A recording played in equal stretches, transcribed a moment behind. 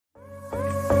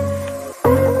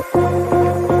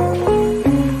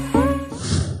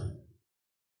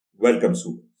Welcome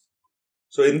students.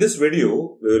 So in this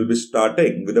video, we will be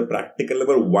starting with the practical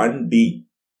number 1D.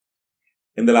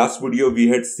 In the last video, we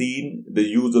had seen the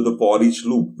use of the for each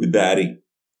loop with the array.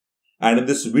 And in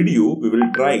this video, we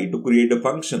will try to create a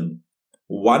function,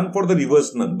 one for the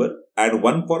reverse number and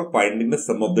one for finding the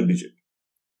sum of the digit.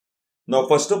 Now,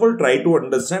 first of all, try to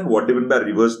understand what is meant by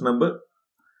reverse number.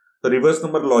 The reverse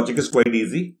number logic is quite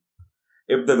easy.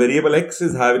 If the variable x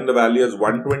is having the value as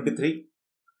 123,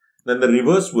 then the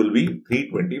reverse will be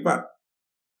 321.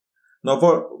 Now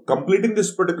for completing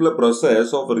this particular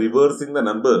process of reversing the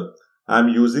number, I am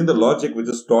using the logic which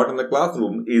is taught in the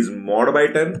classroom is mod by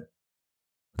 10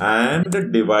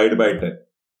 and divide by 10.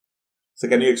 So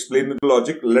can you explain the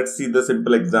logic? Let's see the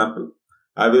simple example.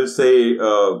 I will say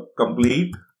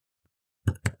complete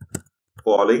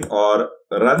following or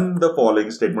run the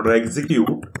following statement or execute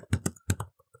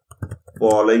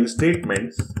following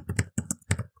statements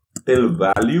till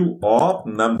value of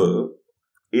number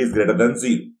is greater than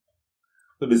 0.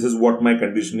 So this is what my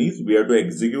condition is. We have to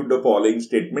execute the following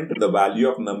statement till the value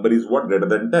of number is what? Greater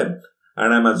than 10.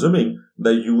 And I'm assuming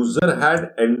the user had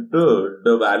entered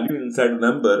the value inside the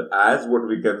number as what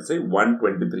we can say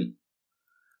 123.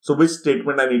 So which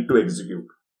statement I need to execute?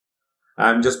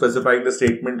 I'm just specifying the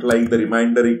statement like the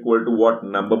remainder equal to what?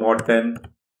 Number mod 10.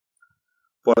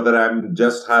 Further, I'm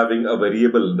just having a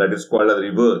variable that is called as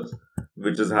reverse,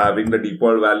 which is having the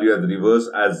default value as reverse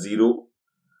as 0.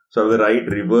 So I will write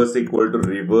reverse equal to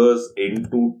reverse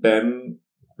into 10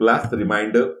 plus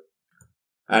remainder.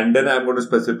 And then I'm going to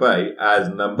specify as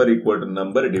number equal to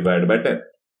number divided by 10.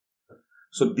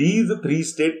 So these three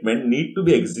statements need to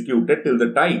be executed till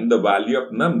the time the value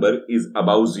of number is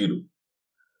above 0.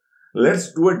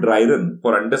 Let's do a dry run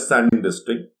for understanding this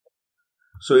string.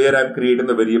 So here I am creating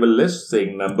the variable list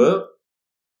saying number,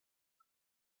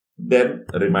 then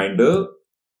remainder,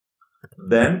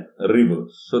 then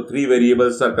reverse. So three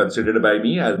variables are considered by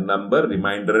me as number,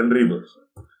 remainder and reverse.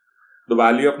 The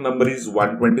value of number is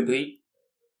 123.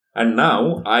 And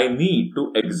now I need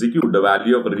to execute the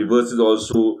value of reverse is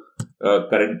also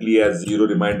currently as 0,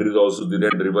 remainder is also 0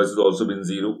 and reverse is also been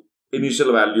 0.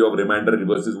 Initial value of remainder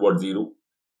reverse is what? 0.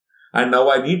 And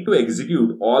now I need to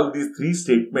execute all these three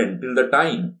statements till the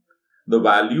time the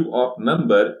value of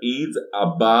number is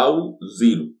above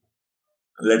 0.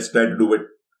 Let's try to do it.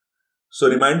 So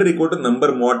remainder equal to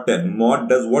number mod 10. Mod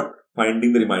does what?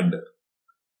 Finding the remainder.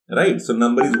 Right. So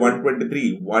number is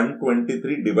 123.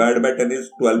 123 divided by 10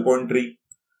 is 12.3.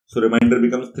 So remainder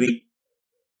becomes 3.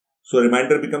 So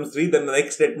remainder becomes 3. Then the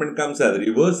next statement comes as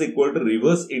reverse equal to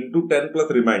reverse into 10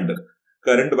 plus remainder.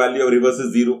 Current value of reverse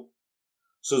is 0.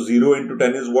 So 0 into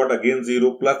 10 is what? Again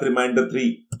 0 plus remainder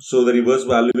 3. So the reverse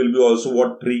value will be also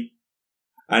what? 3.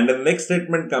 And the next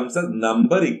statement comes as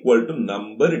number equal to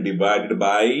number divided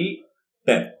by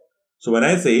 10. So when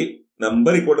I say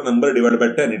number equal to number divided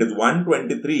by 10, it is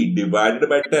 123 divided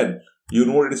by 10. You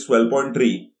know it is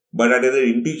 12.3. But as an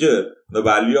integer, the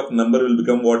value of number will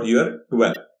become what here?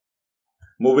 12.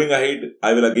 Moving ahead,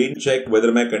 I will again check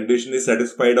whether my condition is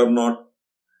satisfied or not.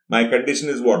 My condition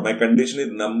is what? My condition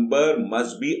is number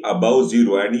must be above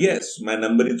 0. And yes, my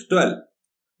number is 12,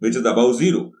 which is above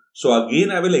 0. So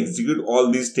again, I will execute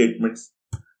all these statements.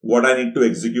 What I need to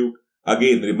execute?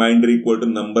 Again, remainder equal to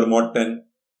number mod 10.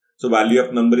 So value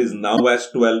of number is now as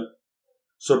 12.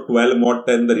 So 12 mod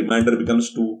 10, the remainder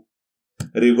becomes 2.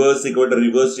 Reverse equal to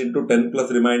reverse into 10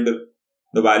 plus remainder.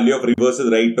 The value of reverse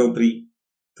is right now 3.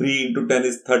 3 into 10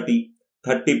 is 30.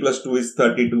 30 plus 2 is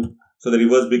 32. So the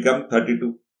reverse becomes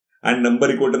 32. And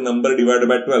number equal to number divided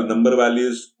by 12. Number value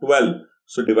is 12.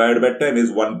 So divided by 10 is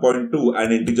 1.2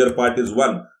 and integer part is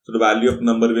 1. So the value of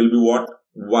number will be what?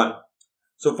 1.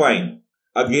 So fine.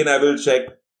 Again I will check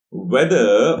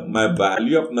whether my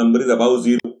value of number is above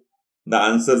 0. The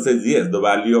answer says yes. The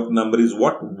value of number is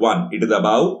what? 1. It is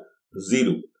above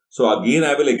 0. So again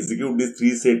I will execute these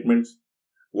three statements.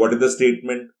 What is the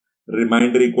statement?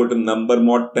 Remainder equal to number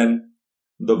mod 10.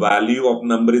 The value of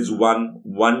number is 1.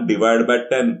 1 divided by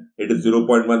 10. It is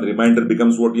 0.1. Remainder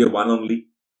becomes what here? 1 only.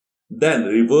 Then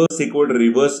reverse equal to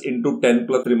reverse into 10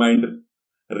 plus remainder.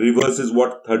 Reverse is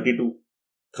what? 32.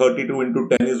 32 into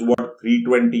 10 is what?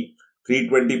 320.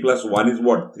 320 plus 1 is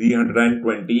what?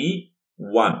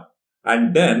 321.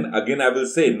 And then again I will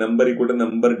say number equal to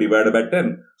number divided by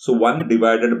 10. So 1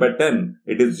 divided by 10.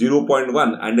 It is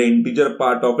 0.1 and the integer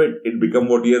part of it, it become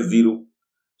what here? 0.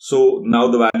 So now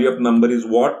the value of number is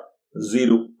what?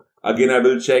 0. Again I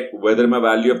will check whether my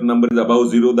value of number is above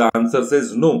 0. The answer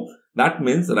says no. That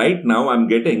means right now I am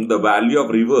getting the value of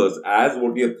reverse as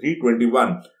what here?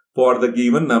 321 for the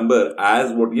given number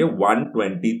as what here?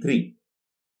 123.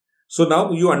 So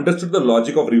now you understood the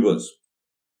logic of reverse.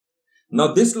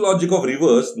 Now this logic of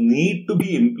reverse need to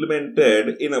be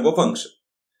implemented in our function.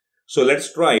 So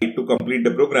let's try to complete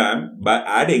the program by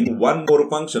adding one more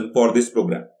function for this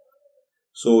program.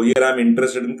 So here I am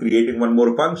interested in creating one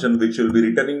more function which will be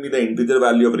returning me the integer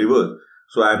value of reverse.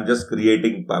 So I am just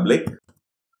creating public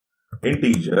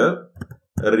integer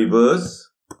reverse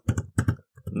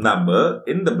number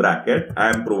in the bracket. I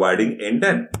am providing int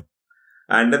n,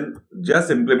 and then just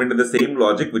implemented the same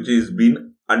logic which is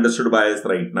being understood by us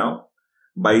right now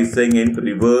by saying int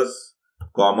reverse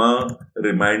comma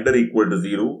reminder equal to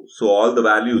 0. So all the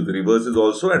values, reverse is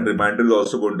also and reminder is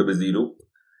also going to be 0.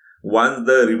 Once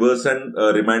the reverse and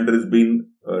reminder is being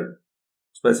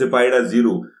specified as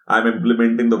 0, I am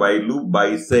implementing the while loop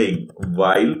by saying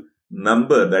while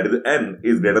number, that is n,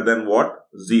 is greater than what?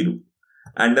 0.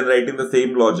 And then writing the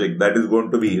same logic, that is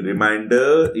going to be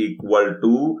reminder equal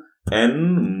to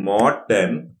n mod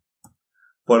 10.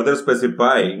 Further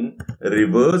specifying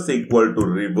reverse equal to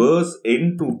reverse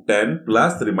into 10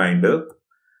 plus reminder,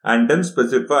 and then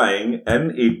specifying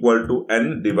n equal to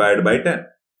n divided by 10.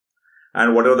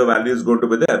 And whatever the value is going to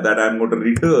be there, that I am going to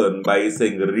return by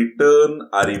saying return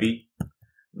rev,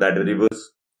 that is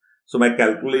reverse. So my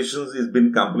calculations is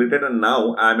been completed, and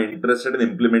now I am interested in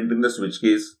implementing the switch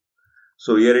case.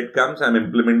 So here it comes, I am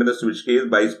implementing the switch case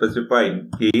by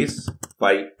specifying case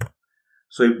 5.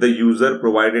 So if the user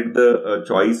provided the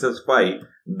choice as 5,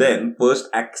 then first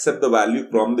accept the value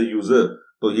from the user.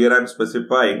 So here I am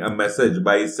specifying a message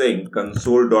by saying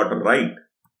console.write,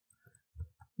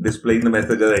 displaying the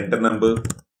message as enter number.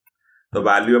 The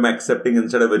value I am accepting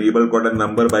inside a variable called a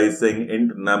number by saying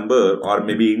int number or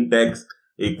maybe int x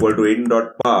equal to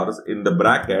int.parse in the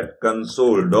bracket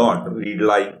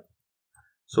console.readline.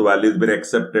 So value has been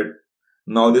accepted.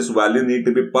 Now this value need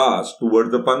to be passed towards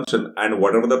the function, and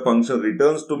whatever the function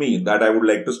returns to me, that I would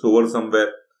like to store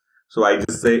somewhere. So I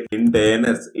just say int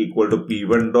ans equal to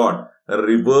p1 dot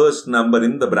reverse number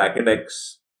in the bracket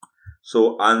x.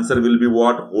 So answer will be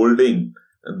what? Holding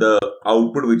the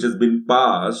output which has been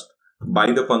passed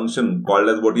by the function called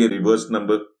as what? A reverse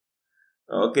number.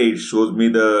 Okay, it shows me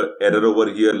the error over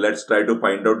here. Let's try to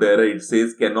find out the error. It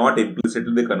says cannot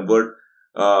implicitly convert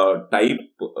type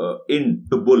int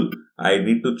to bool. I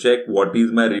need to check what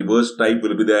is my reverse type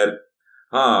will be there.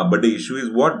 But the issue is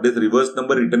what? This reverse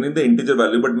number returning the integer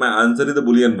value, but my answer is the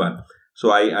boolean one.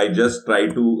 So I just try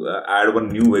to add one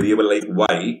new variable like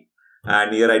y,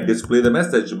 and here I display the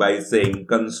message by saying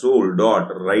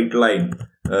console.writeLine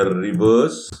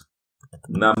reverse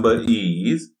number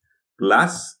is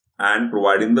plus and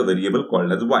providing the variable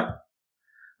called as y.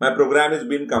 My program has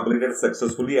been completed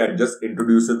successfully. I just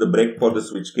introduced the break for the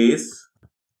switch case.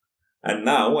 And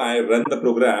now I run the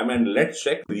program and let's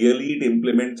check really it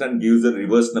implements and gives a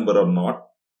reverse number or not.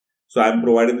 So I am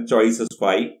providing the choice as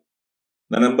 5.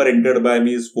 The number entered by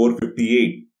me is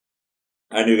 458.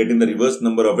 And you're getting the reverse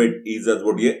number of it is as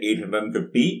what here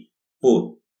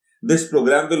 854. This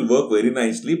program will work very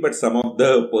nicely, but some of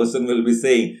the person will be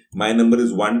saying my number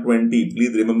is 120.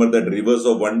 Please remember that reverse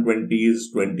of 120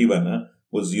 is 21.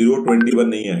 वो 021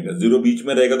 नहीं आएगा. 0 बीच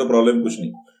में रहेगा तो problem कुछ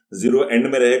नहीं. 0 and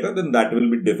में रहेगा then that will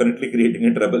be definitely creating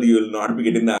a trouble. You will not be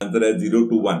getting the answer as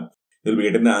 021. You will be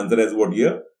getting the answer as what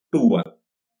here 21.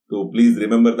 So please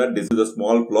remember that this is a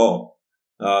small flaw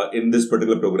in this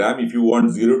particular program. If you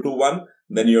want 0 to 1,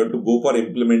 then you have to go for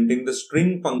implementing the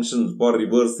string functions for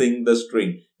reversing the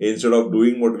string instead of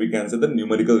doing what we can say the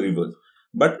numerical reverse.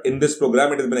 But in this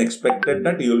program, it has been expected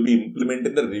that you will be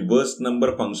implementing the reverse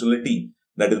number functionality,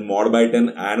 that is mod by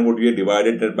 10 and what we have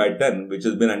divided by 10, which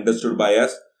has been understood by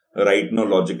us right now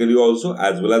logically also,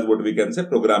 as well as what we can say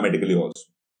programmatically also.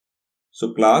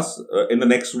 So class, in the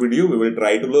next video, we will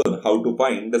try to learn how to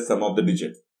find the sum of the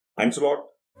digits. Thanks a lot.